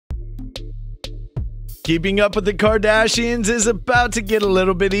Keeping up with the Kardashians is about to get a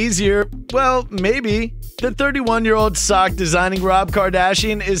little bit easier. Well, maybe. The 31-year-old sock designing Rob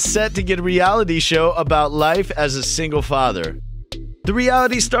Kardashian is set to get a reality show about life as a single father. The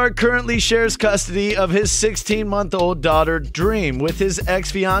reality star currently shares custody of his 16-month-old daughter, Dream, with his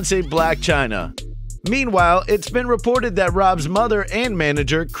ex-fiancée, Blac Chyna. Meanwhile, it's been reported that Rob's mother and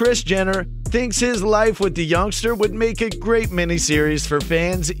manager, Kris Jenner, thinks his life with the youngster would make a great miniseries for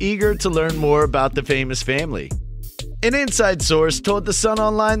fans eager to learn more about the famous family. An inside source told The Sun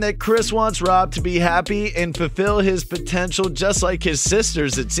Online that Kris wants Rob to be happy and fulfill his potential just like his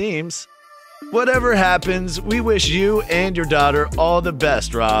sisters, it seems. Whatever happens, we wish you and your daughter all the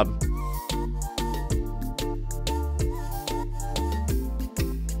best, Rob.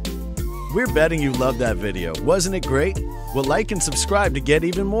 We're betting you loved that video. Wasn't it great? Well, like and subscribe to get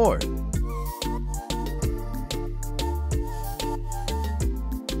even more.